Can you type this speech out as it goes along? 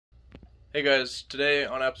Hey guys, today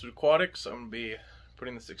on Absolute Aquatics, I'm going to be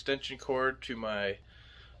putting this extension cord to my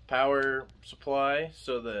power supply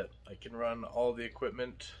so that I can run all the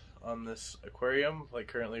equipment on this aquarium. Like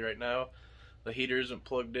currently right now, the heater isn't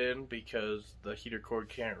plugged in because the heater cord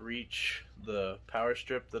can't reach the power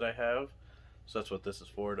strip that I have. So that's what this is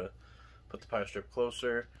for, to put the power strip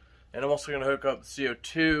closer. And I'm also going to hook up the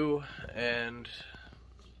CO2, and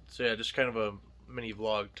so yeah, just kind of a mini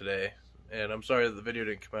vlog today. And I'm sorry that the video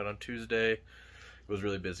didn't come out on Tuesday. It was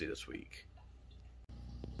really busy this week.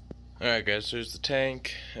 Alright guys, there's the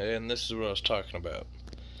tank, and this is what I was talking about.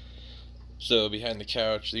 So behind the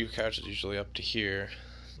couch is usually up to here.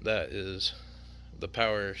 That is the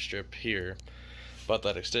power strip here. Bought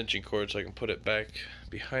that extension cord so I can put it back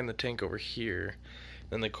behind the tank over here.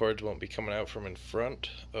 Then the cords won't be coming out from in front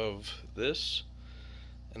of this,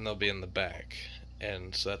 and they'll be in the back.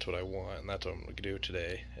 And so that's what I want, and that's what I'm going to do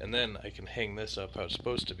today. And then I can hang this up how it's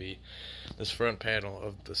supposed to be. This front panel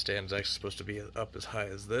of the stand is actually supposed to be up as high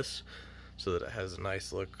as this, so that it has a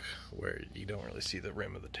nice look where you don't really see the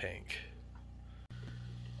rim of the tank.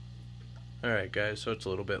 Alright guys, so it's a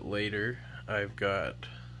little bit later. I've got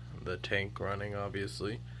the tank running,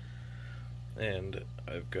 obviously, and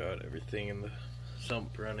I've got everything in the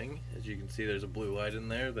sump running. As you can see, there's a blue light in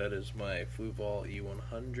there. That is my Fluval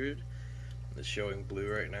E100. It's showing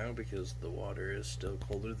blue right now because the water is still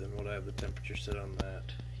colder than what I have the temperature set on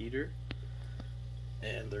that heater.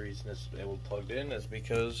 And the reason it's able to plug in is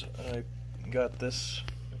because I got this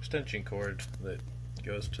extension cord that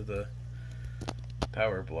goes to the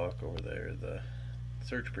power block over there, the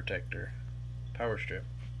surge protector, power strip,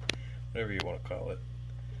 whatever you want to call it.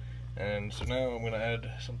 And so now I'm going to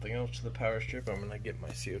add something else to the power strip. I'm going to get my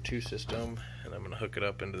CO2 system, and I'm going to hook it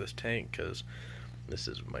up into this tank because this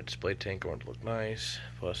is my display tank. I want it to look nice,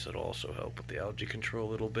 plus it'll also help with the algae control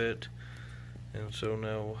a little bit. And so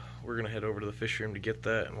now we're going to head over to the fish room to get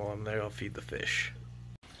that, and while I'm there I'll feed the fish.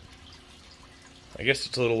 I guess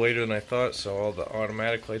it's a little later than I thought, so all the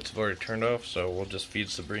automatic lights have already turned off, so we'll just feed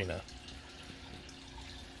Sabrina.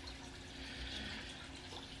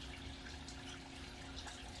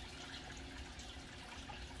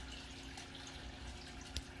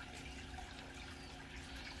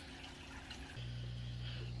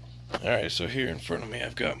 Alright, so here in front of me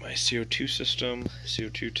I've got my CO2 system,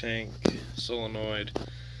 CO2 tank, solenoid,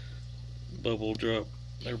 bubble drop,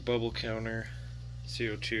 or bubble counter,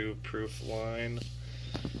 CO2 proof line,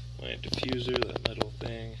 my diffuser, that metal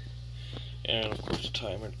thing, and of course a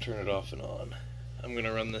timer to turn it off and on. I'm going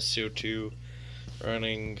to run this CO2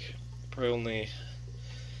 running probably only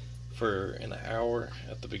for an hour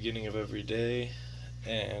at the beginning of every day,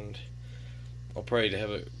 and I'll probably have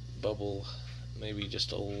it bubble maybe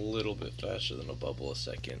just a little bit faster than a bubble a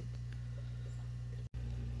second.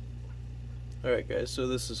 Alright guys, so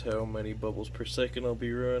this is how many bubbles per second I'll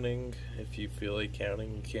be running. If you feel like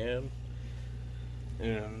counting, you can.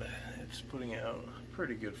 And it's putting out a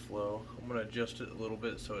pretty good flow. I'm going to adjust it a little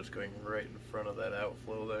bit so it's going right in front of that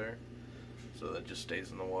outflow there, so that it just stays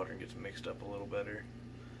in the water and gets mixed up a little better.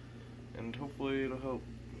 And hopefully it'll help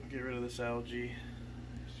get rid of this algae.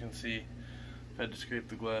 As you can see, I had to scrape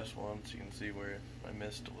the glass once. You can see where I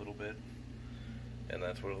missed a little bit, and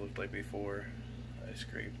that's what it looked like before I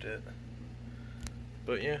scraped it.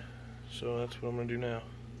 But yeah, so that's what I'm gonna do now.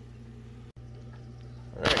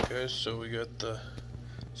 Alright guys, so we got the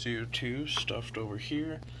CO2 stuffed over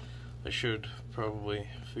here. I should probably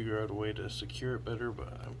figure out a way to secure it better,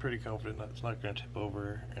 but I'm pretty confident that it's not going to tip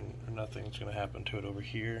over and nothing's going to happen to it over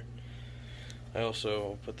here. I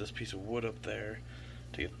also put this piece of wood up there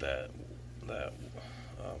to get that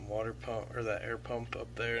water pump, or that air pump up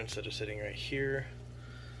there instead of sitting right here.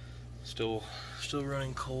 Still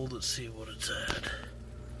running cold. Let's see what it's at.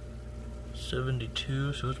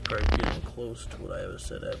 72, so it's probably getting close to what I have it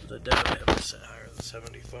set at, but I definitely have it set higher than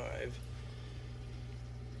 75.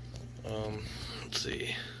 Let's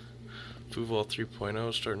see. Fluval 3.0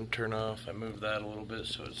 is starting to turn off. I moved that a little bit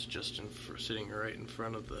so it's just sitting right in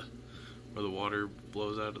front of where the water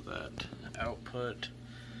blows out of that output.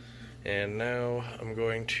 And now I'm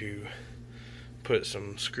going to put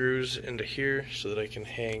some screws into here so that I can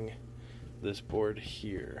hang this board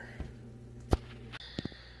here.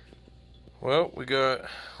 Well, we got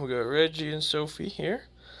Reggie and Sophie here.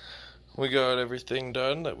 We got everything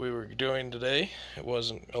done that we were doing today. It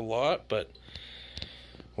wasn't a lot, but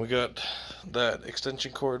we got that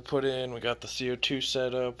extension cord put in, we got the CO2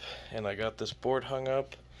 set up, and I got this board hung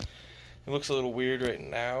up. It looks a little weird right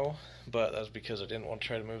now, but that's because I didn't want to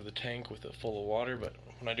try to move the tank with it full of water. But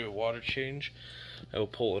when I do a water change, I will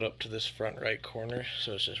pull it up to this front right corner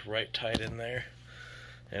so it's just right tight in there,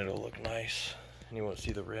 and it'll look nice. and you won't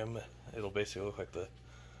see the rim. It'll basically look like the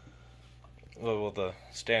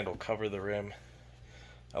stand will cover the rim.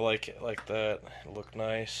 I like it like that. It'll look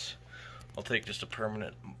nice. I'll take just a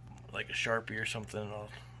permanent, like a Sharpie or something, and I'll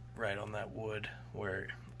write on that wood where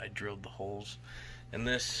I drilled the holes. And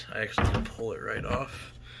this, I actually can pull it right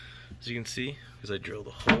off, as you can see, because I drilled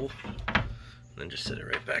a hole, and then just set it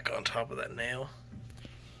right back on top of that nail.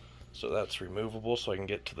 So that's removable, so I can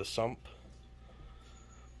get to the sump.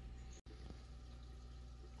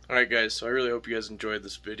 Alright guys, so I really hope you guys enjoyed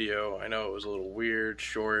this video. I know it was a little weird,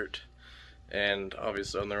 short, and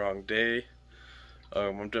obviously on the wrong day.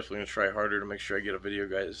 I'm definitely going to try harder to make sure I get a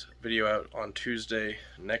video out on Tuesday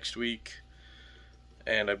next week.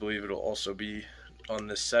 And I believe it'll also be on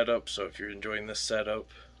this setup, so if you're enjoying this setup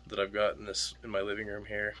that I've got in my living room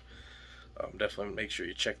here, definitely make sure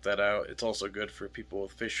you check that out. It's also good for people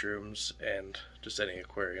with fish rooms and just any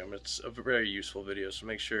aquarium. It's a very useful video, so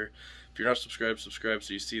make sure, if you're not subscribed, subscribe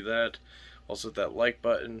so you see that. Also hit that like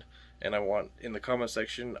button, and in the comment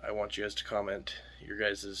section, I want you guys to comment your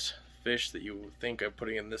guys' fish that you think I'm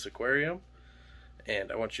putting in this aquarium,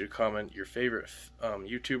 and I want you to comment your favorite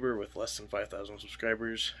YouTuber with less than 5,000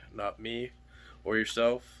 subscribers, not me or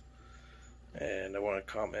yourself. And I want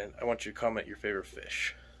you to comment your favorite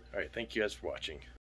fish. Alright, thank you guys for watching.